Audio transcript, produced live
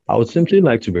I would simply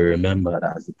like to be remembered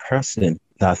as the person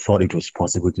that thought it was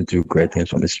possible to do great things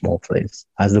from a small place,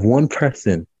 as the one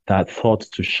person that thought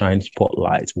to shine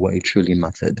spotlight where it truly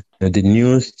mattered. The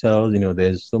news tells,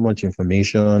 there's so much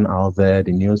information out there.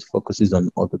 The news focuses on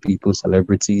other people,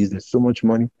 celebrities. There's so much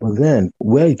money. But then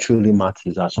where it truly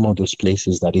matters are some of those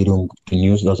places that the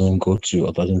news doesn't go to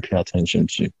or doesn't pay attention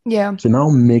to. Yeah. So now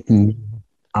making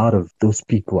out of those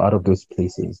people, out of those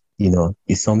places,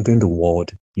 is something the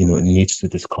world, needs to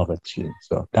discover too.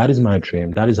 So that is my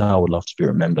dream. That is how I would love to be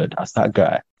remembered, as that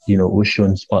guy, who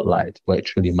shone spotlight where it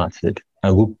truly mattered,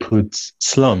 and who put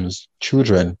slums,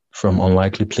 children from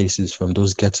unlikely places, from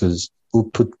those ghettos, who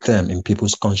put them in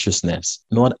people's consciousness,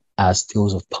 not as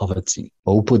tales of poverty,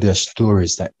 but who put their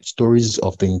stories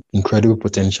of the incredible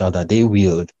potential that they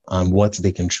wield and what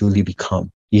they can truly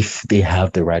become if they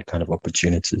have the right kind of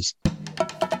opportunities.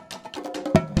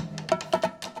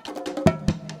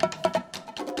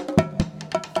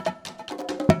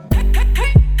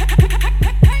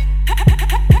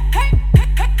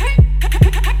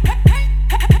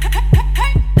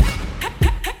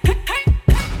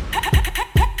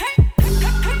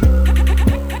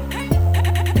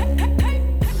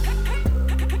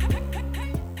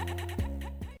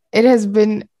 It has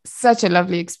been such a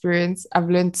lovely experience. I've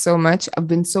learned so much. I've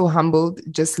been so humbled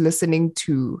just listening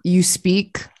to you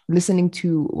speak, listening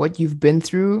to what you've been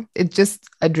through. It just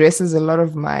addresses a lot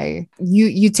of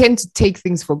you tend to take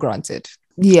things for granted.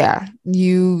 Yeah,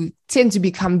 you tend to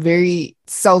become very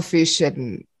selfish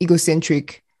and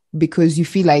egocentric because you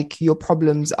feel like your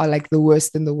problems are like the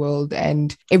worst in the world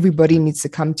and everybody needs to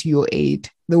come to your aid.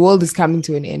 The world is coming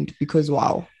to an end because,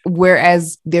 wow.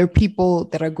 Whereas there are people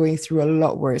that are going through a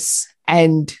lot worse.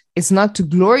 And it's not to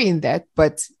glory in that,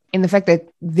 but in the fact that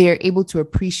they're able to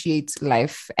appreciate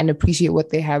life and appreciate what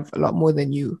they have a lot more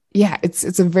than you. Yeah,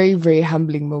 it's a very, very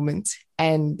humbling moment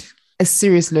and a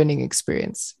serious learning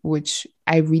experience, which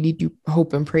I really do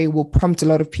hope and pray will prompt a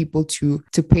lot of people to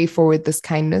pay forward this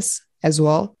kindness as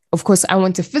well. Of course, I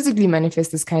want to physically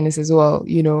manifest this kindness as well,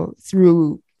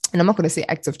 through, and I'm not going to say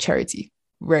acts of charity,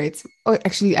 right? Oh,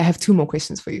 actually, I have two more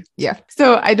questions for you. Yeah.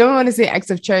 So I don't want to say acts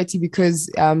of charity because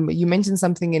you mentioned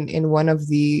something in one of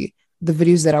the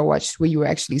videos that I watched where you were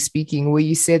actually speaking, where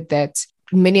you said that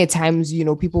many a times,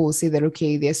 people will say that,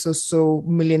 okay, there's so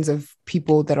millions of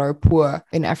people that are poor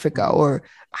in Africa or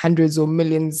hundreds or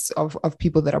millions of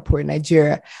people that are poor in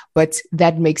Nigeria, but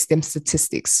that makes them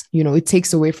statistics. It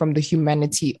takes away from the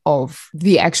humanity of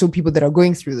the actual people that are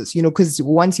going through this, because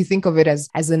once you think of it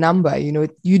as a number,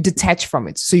 you detach from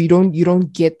it. So you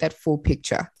don't get that full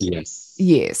picture.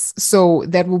 Yes. So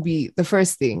that will be the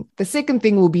first thing. The second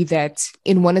thing will be that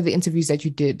in one of the interviews that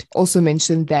you did also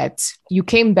mentioned that you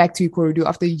came back to Ikorodu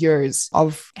after years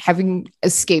of having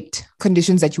escaped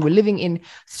conditions that you were living in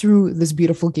through this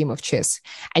beautiful game of chess.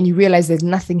 And you realized that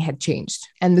nothing had changed.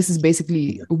 And this is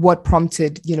basically what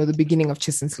prompted, the beginning of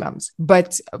Chess in Slums.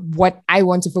 But what I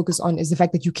want to focus on is the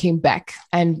fact that you came back.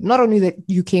 And not only that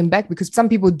you came back, because some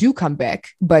people do come back,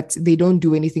 but they don't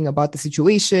do anything about the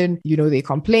situation. They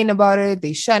complain about it,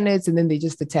 they shun it, and then they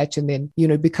just detach. And then,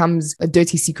 it becomes a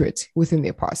dirty secret within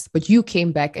their past. But you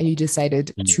came back and you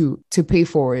decided to pay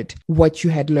forward what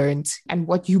you had learned and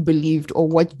what you believed or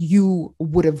what you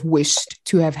would have wished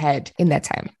to have had in that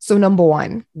time. So number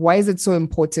one, why is it so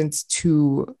important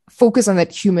to focus on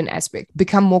that human aspect,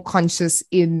 become more conscious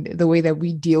in the way that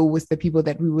we deal with the people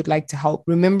that we would like to help,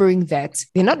 remembering that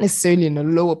they're not necessarily in a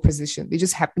lower position. They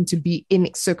just happen to be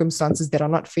in circumstances that are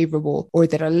not favorable or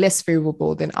that are less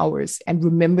favorable than ours, and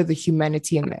remember the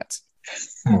humanity in that.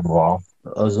 Wow.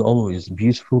 As always,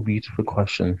 beautiful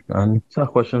question. And these are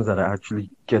questions that are actually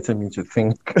getting me to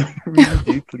think really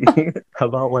deeply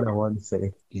about what I want to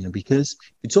say. Because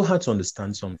it's so hard to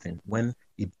understand something when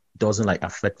it doesn't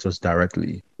affect us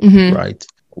directly, right?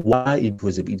 Why it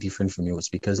was a bit different for me was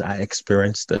because I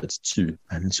experienced it too.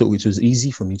 And so it was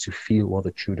easy for me to feel what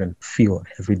the children feel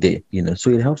every day, So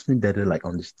it helps me better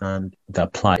understand their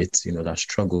plight, their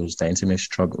struggles, their intimate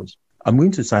struggles. I'm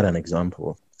going to cite an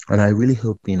example. And I really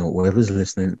hope, whoever's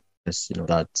listening,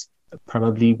 that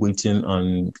probably waiting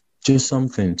on just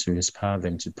something to inspire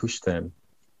them, to push them,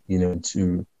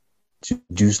 to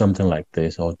do something like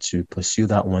this or to pursue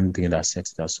that one thing that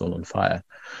sets their soul on fire.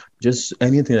 Just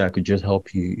anything that could just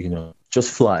help you,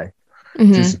 just fly.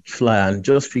 Just fly and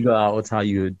just figure out how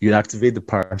you activate the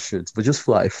parachute, but just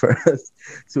fly first.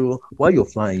 So while you're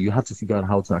flying, you have to figure out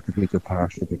how to activate your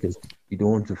parachute because you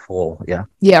don't want to fall.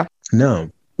 Yeah.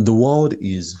 No. The world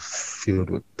is filled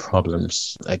with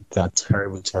problems, that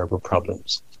terrible, terrible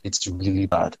problems. It's really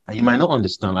bad. And you might not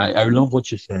understand. I love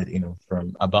what you said,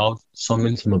 from about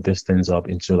summing some of these things up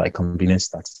into like convenience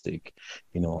statistic.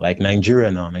 Like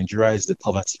Nigeria now. Nigeria is the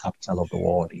poverty capital of the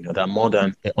world. There are more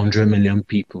than 100 million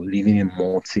people living in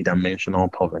multi-dimensional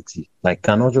poverty. Like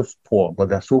they're not just poor, but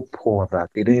they're so poor that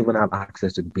they don't even have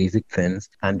access to basic things,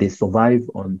 and they survive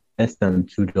on less than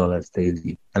 $2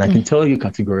 daily. And I can tell you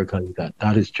categorically that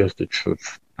that is just the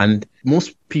truth. And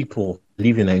most people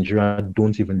live in Nigeria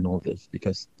don't even know this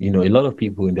because, a lot of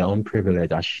people in their own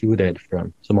privilege are shielded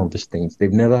from some of these things.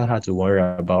 They've never had to worry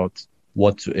about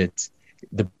what to eat.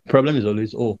 The problem is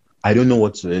always, oh, I don't know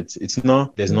what to eat. It's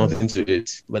not, there's nothing to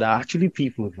eat. But there are actually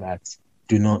people that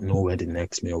do not know where the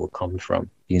next meal will come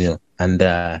from,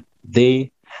 and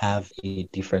they have a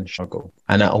different struggle.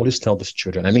 And I always tell these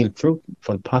children, I mean, for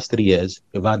the past 3 years,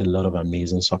 we've had a lot of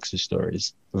amazing success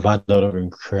stories. We've had a lot of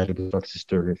incredible success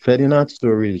stories. Ferdinand's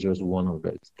story is just one of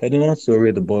it. Ferdinand's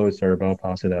story, the boy with cerebral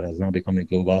palsy that has now become a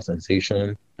global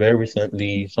sensation. Very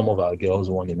recently, some of our girls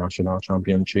won the national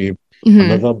championship.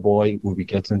 Another boy will be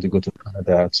getting to go to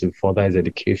Canada to further his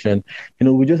education.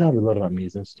 We just have a lot of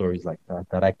amazing stories like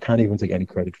that I can't even take any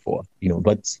credit for,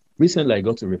 but recently I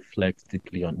got to reflect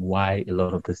deeply on why a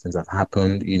lot of these things have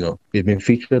happened. We've been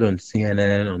featured on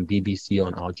CNN, on BBC,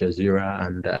 on Al Jazeera,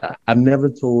 and I've never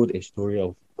told a story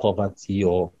of poverty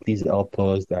or please help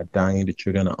us, they're dying, the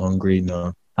children are hungry.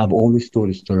 No, I've always told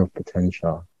a story of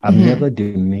potential. I've never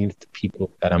demeaned the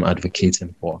people that I'm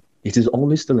advocating for. It is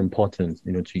always still important,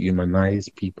 to humanize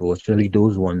people, especially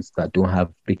those ones that don't have,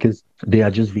 because they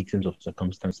are just victims of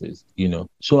circumstances,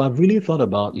 So I've really thought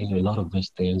about, a lot of these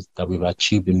things that we've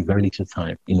achieved in very little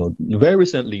time. Very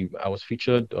recently, I was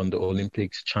featured on the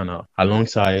Olympics channel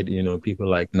alongside, people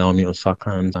like Naomi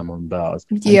Osaka and Simon Biles.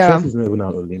 And chess is not even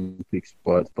an Olympic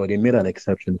sport, but they made an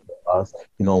exception for us,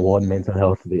 World Mental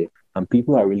Health Day. And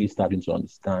people are really starting to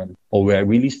understand, or we're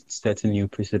really setting new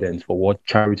precedents for what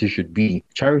charity should be.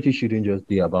 Charity shouldn't just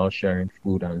be about sharing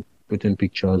food and putting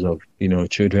pictures of,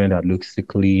 children that look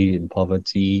sickly in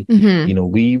poverty.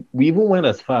 We even went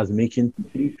as far as making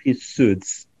 3-piece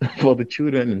suits for the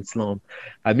children in slum.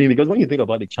 I mean, because when you think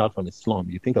about the child from the slum,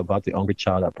 you think about the hungry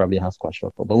child that probably has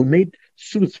kwashiorkor. But we made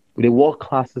suits, they wore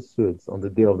classic suits on the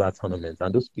day of that tournament.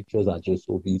 And those pictures are just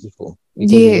so beautiful.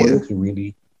 Because we wanted to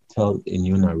really tell a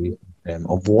new narrative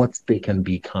of what they can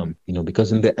become,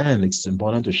 because in the end, it's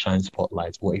important to shine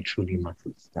spotlights where it truly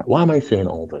matters. Now, why am I saying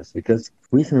all this? Because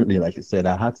recently, like I said,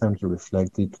 I had time to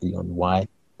reflect deeply on why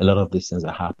a lot of these things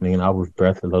are happening, and I would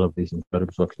birth a lot of these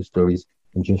incredible success stories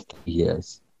in just 3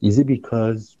 years. Is it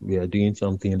because we are doing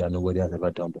something that nobody has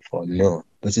ever done before? No,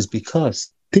 but it's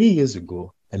because 3 years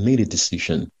ago, I made a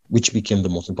decision which became the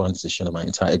most important decision of my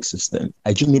entire existence.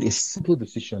 I just made a simple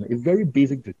decision, a very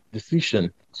basic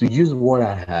decision to use what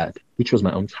I had, which was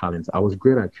my own talent. I was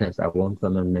great at chess. I won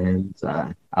tournaments.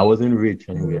 I wasn't rich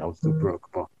anyway. I was too broke,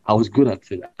 but I was good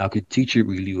at it. I could teach it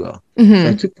really well. So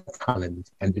I took that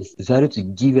talent and decided to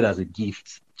give it as a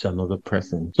gift to another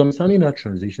person. So I'm starting that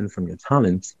transition from your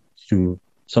talent to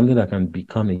something that can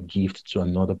become a gift to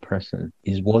another person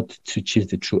is what teaches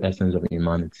the true essence of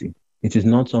humanity. It is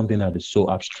not something that is so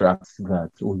abstract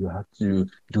that, you have to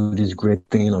do this great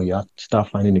thing or you have to start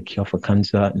finding a cure for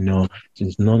cancer. No,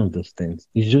 it's none of those things.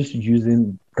 It's just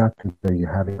using that thing that you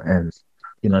have in your hands,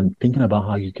 and thinking about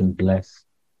how you can bless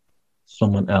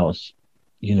someone else,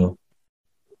 who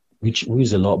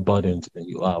is a lot burdened than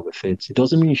you are with it. It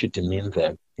doesn't mean you should demean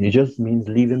them. It just means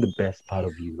leaving the best part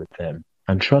of you with them.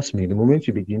 And trust me, the moment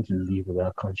you begin to live with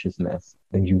that consciousness,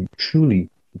 then you truly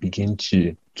begin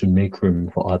to make room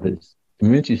for others. The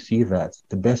moment you see that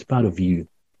the best part of you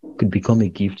could become a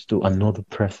gift to another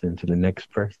person, to the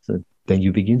next person, then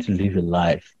you begin to live a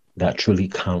life that truly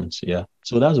counts. Yeah.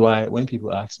 So that's why when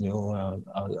people ask me,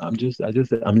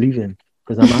 I'm leaving,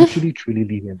 because I'm actually truly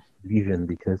leaving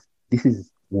because this is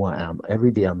who I am.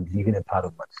 Every day I'm living a part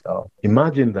of myself.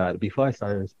 Imagine that before I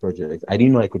started this project, I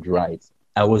didn't know I could write.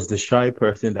 I was the shy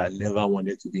person that never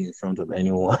wanted to be in front of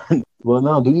anyone. Well,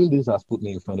 now doing this has put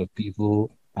me in front of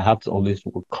people. I have to always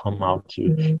come out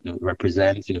to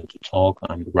represent, to talk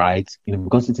and write,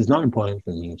 because it is not important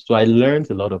for me. So I learned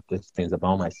a lot of these things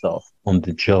about myself on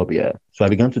the job, yeah. So I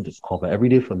began to discover every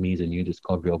day for me is a new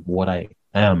discovery of what I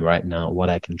am right now, what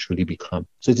I can truly become.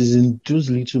 So it is in those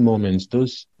little moments,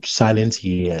 those silent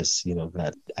years,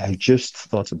 that I just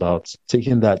thought about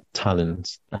taking that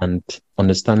talent and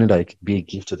understanding that it could be a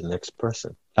gift to the next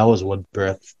person. That was what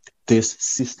birthed this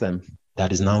system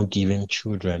that is now giving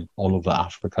children all over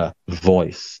Africa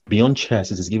voice. Beyond chess,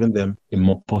 it is giving them a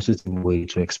more positive way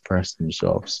to express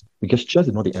themselves. Because chess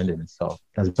is not the end in itself.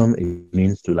 It has become a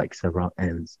means to several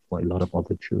ends for a lot of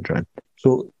other children.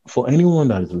 So for anyone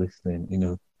that is listening,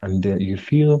 and you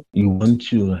feel you want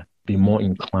to be more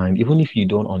inclined, even if you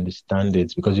don't understand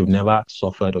it because you've never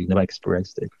suffered or you never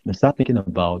experienced it. You start thinking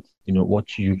about,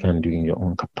 what you can do in your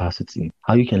own capacity,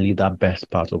 how you can leave that best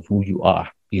part of who you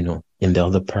are, in the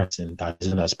other person that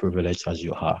isn't as privileged as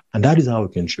you are. And that is how we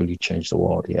can truly change the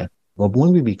world, yeah. But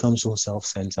when we become so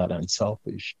self-centered and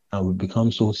selfish, and we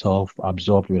become so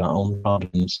self-absorbed with our own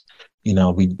problems, we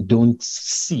don't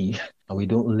see and we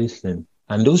don't listen.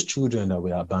 And those children that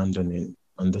we're abandoning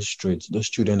on the streets, those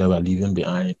children that we're leaving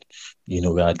behind,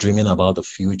 we are dreaming about the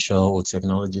future, or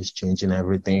technology is changing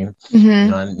everything.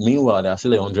 And meanwhile, there are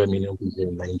still 100 million people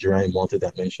in Nigeria in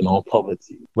multidimensional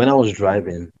poverty. When I was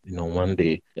driving, one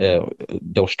day, there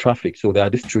was traffic. So there are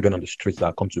these children on the streets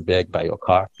that come to beg by your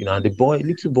car, and the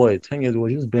little boy, 10 years old,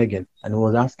 was just begging and he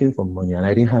was asking for money. And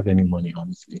I didn't have any money,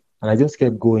 honestly. And I just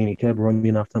kept going. He kept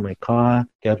running after my car,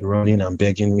 kept running and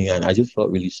begging me. And I just felt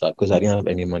really sad because I didn't have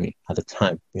any money at the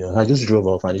time. I just drove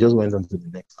off and he just went on to the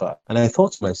next car. And I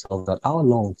thought to myself that how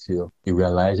long till he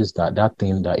realizes that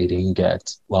thing that he didn't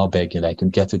get while begging, I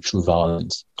could get it through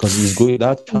violence. Because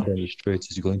that child on the street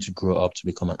is going to grow up to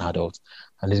become an adult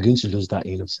and he's going to lose that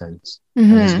innocence.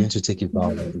 And he's going to take it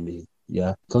violently.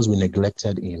 Yeah, because we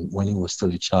neglected him when he was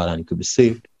still a child and he could be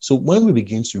saved. So when we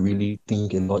begin to really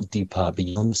think a lot deeper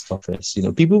beyond the surface,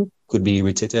 people could be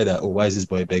irritated at, why is this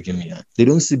boy begging me? They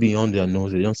don't see beyond their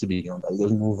nose. They don't see beyond that. They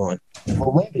just move on.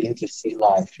 But when we begin to see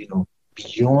life,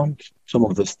 beyond some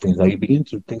of those things, you begin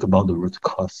to think about the root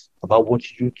cause, about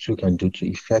what you too can do to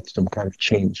effect some kind of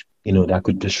change, that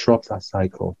could disrupt that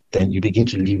cycle. Then you begin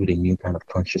to live with a new kind of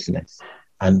consciousness.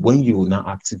 And when you now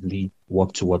actively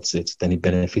work towards it, then it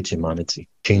benefits humanity,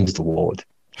 changes the world,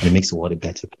 and it makes the world a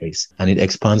better place. And it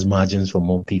expands margins for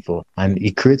more people. And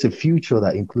it creates a future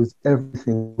that includes every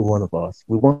single one of us.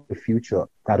 We want a future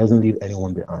that doesn't leave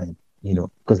anyone behind,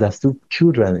 because there's still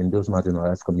children in those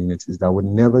marginalized communities that would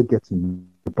never get to know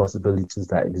the possibilities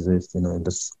that exist, in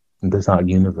this our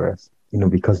universe,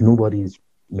 because nobody is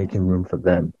making room for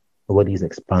them. Nobody's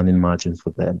expanding margins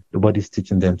for them. Nobody's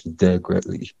teaching them to dare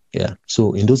greatly. Yeah.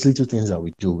 So in those little things that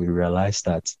we do, we realize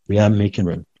that we are making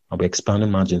room and we're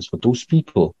expanding margins for those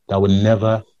people that will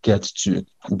never get an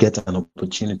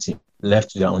opportunity,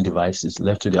 left to their own devices,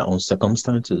 left to their own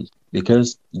circumstances,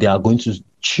 because they are going to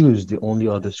choose the only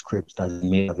other scripts that is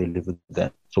made available to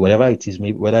them. So whatever it is,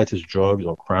 maybe whether it is drugs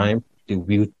or crime, they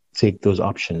will take those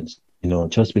options,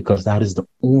 just because that is the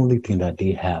only thing that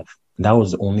they have. That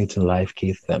was the only thing life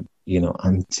gave them,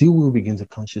 until we begin to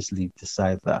consciously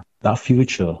decide that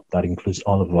future that includes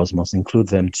all of us must include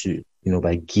them too,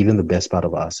 by giving the best part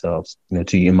of ourselves,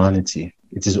 to humanity.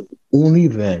 It is only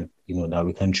then, that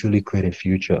we can truly create a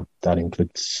future that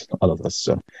includes all of us.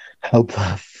 So I hope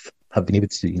I've been able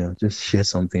to, just share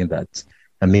something that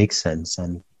makes sense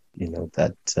and,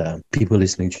 that people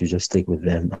listening to just stick with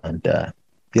them. And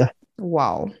yeah.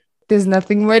 Wow. There's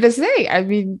nothing more to say. I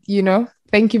mean,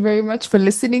 thank you very much for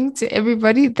listening to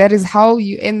everybody. That is how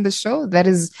you end the show. That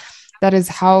is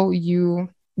how you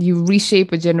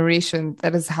reshape a generation.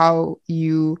 That is how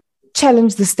you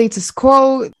challenge the status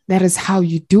quo. That is how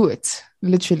you do it,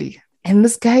 literally. And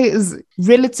this guy is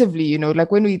relatively,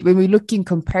 like when we're looking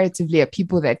comparatively at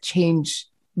people that change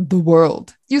the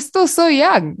world, you're still so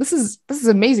young. This is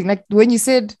amazing. Like when you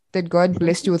said that God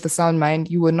blessed you with a sound mind,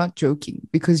 you were not joking,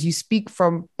 because you speak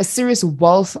from a serious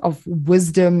wealth of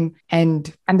wisdom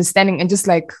and understanding and just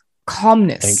like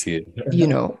calmness. Thank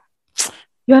you.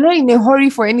 You're not in a hurry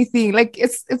for anything. Like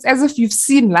it's as if you've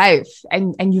seen life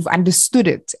and you've understood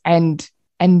it. And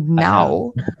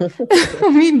now I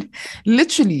mean,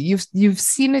 literally you've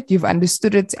seen it, you've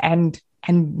understood it, and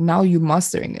now you're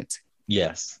mastering it.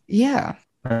 Yes. Yeah.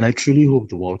 And I truly hope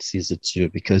the world sees it too,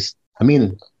 because I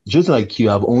mean, just like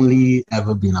you, I've only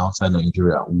ever been outside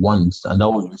Nigeria once, and that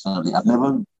was recently. I've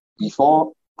never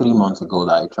before 3 months ago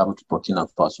that I traveled to Burkina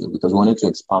Faso because we wanted to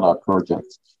expand our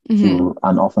project to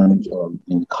an orphanage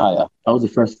in Kaya. That was the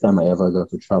first time I ever got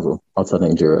to travel outside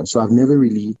Nigeria. So I've never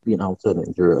really been outside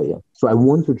Nigeria yet. So I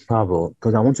want to travel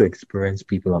because I want to experience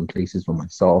people and places for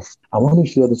myself. I want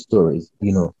to share the stories,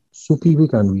 so people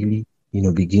can really,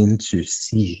 begin to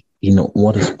see,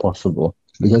 what is possible.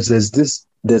 Because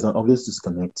there's an obvious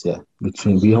disconnect here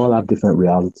between, we all have different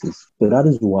realities. So that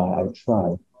is why I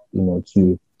try,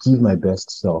 to give my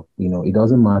best self. It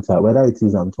doesn't matter whether it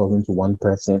is I'm talking to one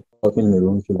person, talking in a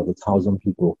room full of 1,000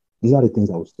 people. These are the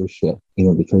things I will still share,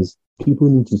 because people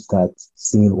need to start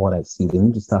seeing what I see. They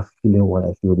need to start feeling what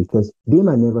I feel, because they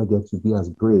might never get to be as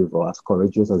brave or as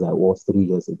courageous as I was 3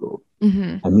 years ago.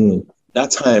 I mean, that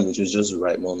time it was just the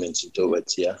right moment to do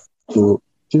it. Yeah. So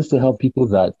just to help people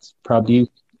that probably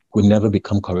would never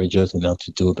become courageous enough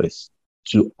to do this,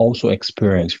 to also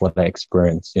experience what I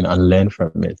experienced, and learn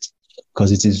from it.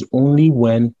 Because it is only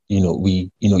when,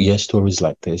 we, hear stories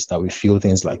like this, that we feel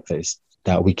things like this,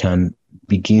 that we can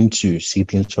begin to see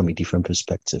things from a different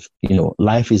perspective.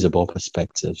 Life is about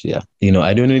perspectives. Yeah.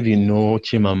 I don't know if you know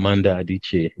Chimamanda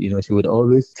Adichie. She would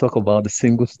always talk about the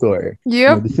single story.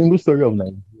 Yep. The single story of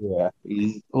Nigeria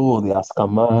is, oh, they are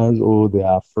scammers, oh, they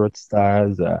are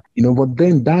fraudsters, but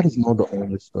then that is not the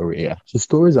only story. Yeah. So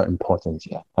stories are important.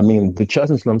 Yeah. I mean, the Church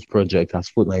and Slums Project has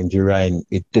put Nigeria in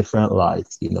a different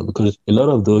light, because a lot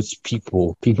of those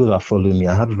people that follow me,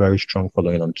 I have a very strong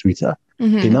following on Twitter.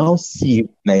 They now see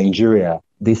Nigeria.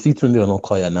 They see Tunde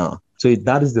Onokoya now. So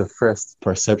that is the first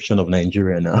perception of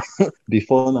Nigeria now.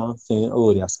 Before now saying,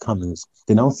 oh, they are scammers.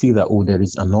 They now see that, oh, there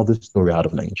is another story out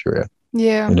of Nigeria.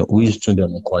 Yeah. Who is Tunde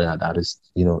Onokoya that is,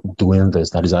 doing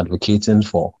this, that is advocating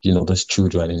for, those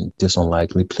children in these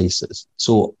unlikely places.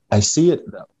 So I see it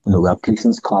that, we are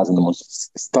placing stars in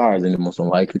the most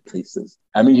unlikely places.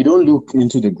 I mean, you don't look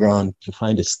into the ground to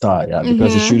find a star, yeah,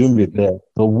 because it shouldn't be there.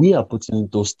 But we are putting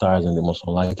those stars in the most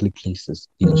unlikely places,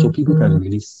 so people can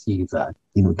really see that,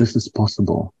 this is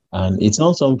possible. And it's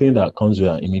not something that comes with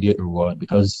an immediate reward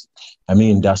because, I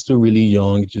mean, they're still really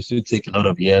young. It still take a lot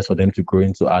of years for them to grow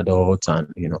into adults and,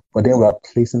 but then we're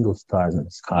placing those stars in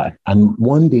the sky. And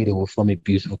one day they will form a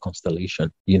beautiful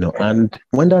constellation, and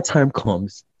when that time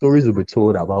comes, stories will be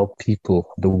told about people,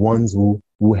 the ones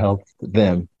who helped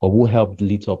them or who helped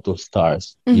lit up those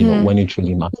stars, when it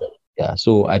truly mattered. Yeah,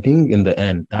 so I think in the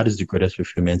end, that is the greatest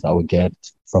fulfillment I would get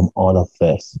from all of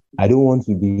this. I don't want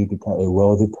to be a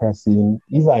wealthy person.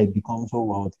 If I become so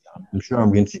wealthy, I'm sure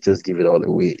I'm going to just give it all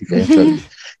away eventually.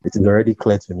 It is already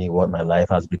clear to me what my life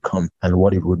has become and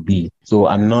what it would be. So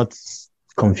I'm not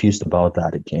confused about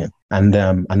that again. And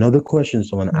another question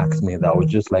someone asked me that I would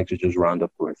just like to just round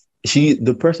up with.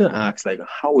 The person asked, like,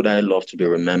 how would I love to be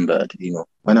remembered?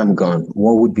 When I'm gone,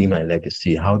 what would be my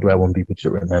legacy? How do I want people to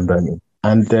remember me?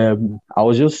 And I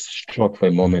was just struck for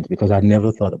a moment because I'd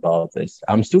never thought about this.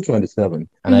 I'm still 27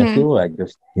 and I feel like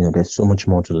there's so much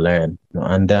more to learn.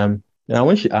 And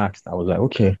when she asked, I was like,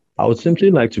 okay, I would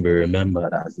simply like to be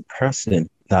remembered as the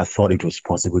person that thought it was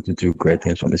possible to do great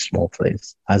things from a small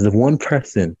place, as the one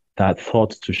person that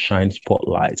thought to shine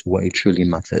spotlight where it truly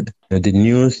mattered. The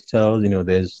news tells,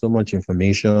 there's so much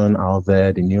information out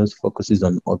there. The news focuses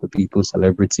on other people,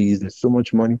 celebrities. There's so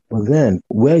much money. But then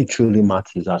where it truly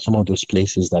matters are some of those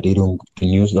places that the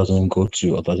news doesn't go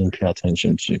to or doesn't pay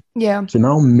attention to. Yeah. So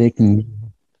now making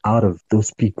out of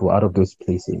those people, out of those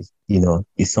places,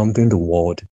 is something the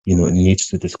world, needs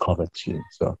to discover too.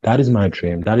 So that is my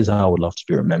dream. That is how I would love to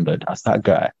be remembered, as that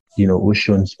guy, who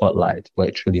shone spotlight where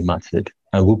it truly mattered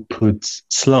and who put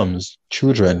slums,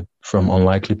 children from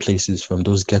unlikely places, from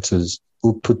those ghettos,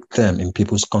 who put them in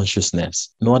people's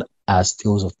consciousness, not as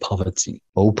tales of poverty,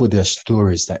 but who put their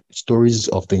stories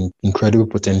of the incredible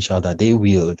potential that they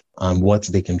wield and what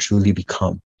they can truly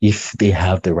become if they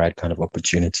have the right kind of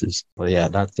opportunities. But yeah,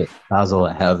 that's it. That's all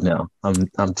I have now.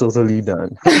 I'm totally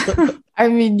done. I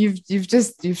mean,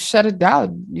 you've shut it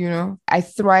down, I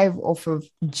thrive off of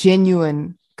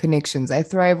genuine connections. I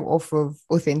thrive off of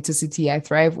authenticity. I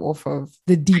thrive off of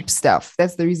the deep stuff.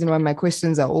 That's the reason why my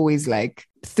questions are always like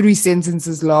 3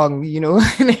 sentences long,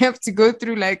 and I have to go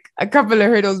through like a couple of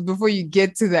hurdles before you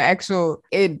get to the actual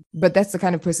end. But that's the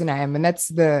kind of person I am. And that's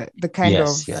the kind of,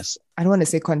 I don't want to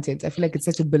say content. I feel like it's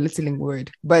such a belittling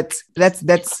word, but that's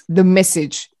the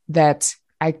message that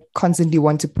I constantly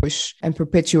want to push and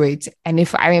perpetuate. And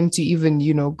if I am to even,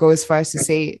 go as far as to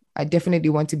say, I definitely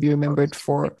want to be remembered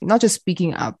for not just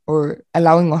speaking up or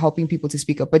allowing or helping people to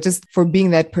speak up, but just for being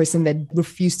that person that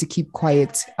refused to keep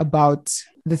quiet about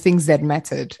the things that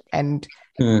mattered and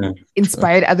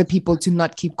inspired other people to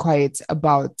not keep quiet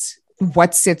about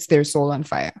what sets their soul on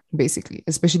fire, basically,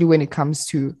 especially when it comes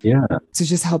to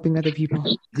just helping other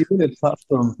people. Giving a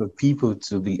platform for people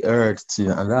to be heard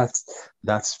too, and that's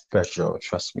special,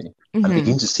 trust me. I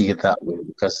begin to see it that way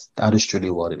because that is truly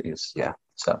what it is. Yeah.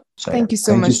 So thank you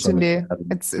so much, Tunde.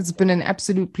 It's been an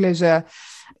absolute pleasure.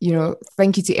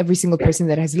 Thank you to every single person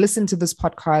that has listened to this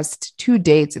podcast to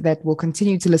date, that will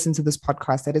continue to listen to this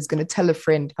podcast, that is going to tell a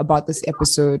friend about this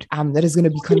episode, that is going to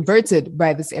be converted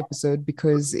by this episode,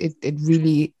 because it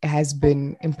really has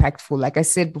been impactful. Like I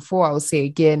said before, I'll say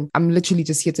again, I'm literally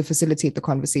just here to facilitate the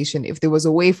conversation. If there was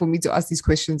a way for me to ask these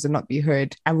questions and not be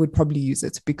heard, I would probably use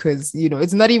it, because,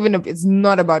 it's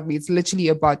not about me. It's literally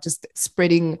about just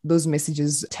spreading those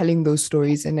messages, telling those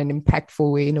stories in an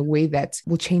impactful way, in a way that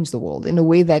will change the world, in a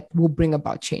way way that will bring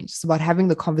about change. It's about having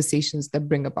the conversations that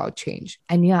bring about change.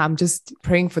 And yeah, I'm just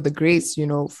praying for the grace,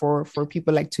 for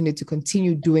people like Tunde to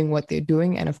continue doing what they're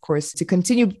doing. And of course, to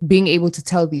continue being able to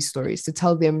tell these stories, to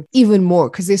tell them even more.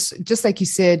 Because it's just like you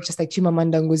said, just like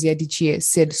Chimamanda Ngozi Adichie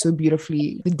said so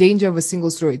beautifully, the danger of a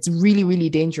single story, it's really, really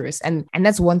dangerous. And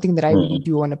that's one thing that I really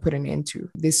do want to put an end to.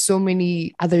 There's so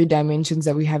many other dimensions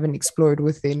that we haven't explored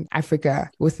within Africa,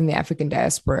 within the African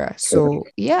diaspora. So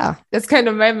yeah, that's kind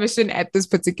of my mission at this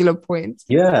particular point.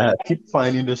 Yeah, keep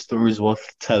finding the stories worth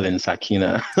telling,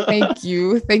 Sakina. Thank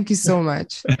you. Thank you so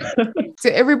much.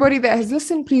 To everybody that has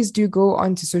listened, please do go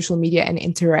onto social media and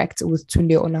interact with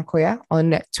Tunde Onakoya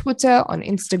on Twitter, on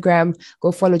Instagram.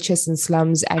 Go follow Chess and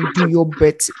Slums and do your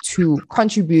bit to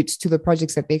contribute to the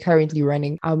projects that they're currently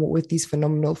running with these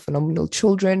phenomenal, phenomenal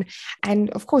children. And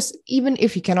of course, even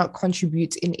if you cannot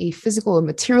contribute in a physical or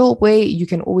material way, you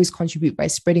can always contribute by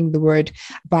spreading the word,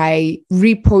 by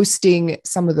reposting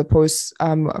some of the posts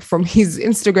from his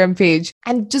Instagram page,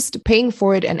 and just paying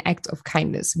forward an act of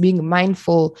kindness, being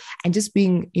mindful and just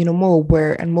being, more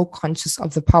aware and more conscious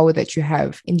of the power that you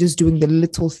have in just doing the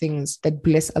little things that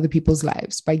bless other people's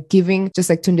lives by giving, just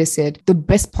like Tunde said, the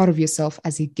best part of yourself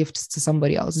as a gift to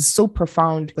somebody else. It's so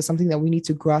profound, but something that we need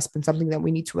to grasp and something that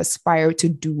we need to aspire to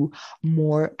do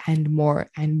more and more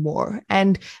and more.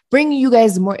 And bringing you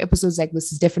guys more episodes like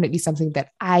this is definitely something that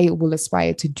I will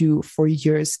aspire to do for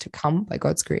years to come, by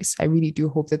God's grace. I really do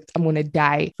hope that I'm going to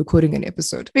die recording an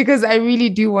episode, because I really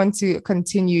do want to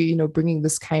continue, bringing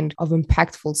this kind of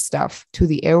impactful stuff to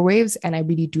the airwaves. And I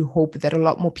really do hope that a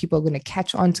lot more people are going to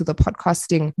catch on to the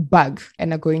podcasting bug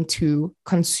and are going to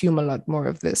consume a lot more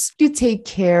of this. Do take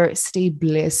care, stay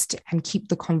blessed, and keep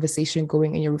the conversation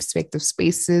going in your respective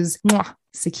spaces. Mwah.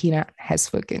 Sakina has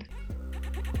spoken.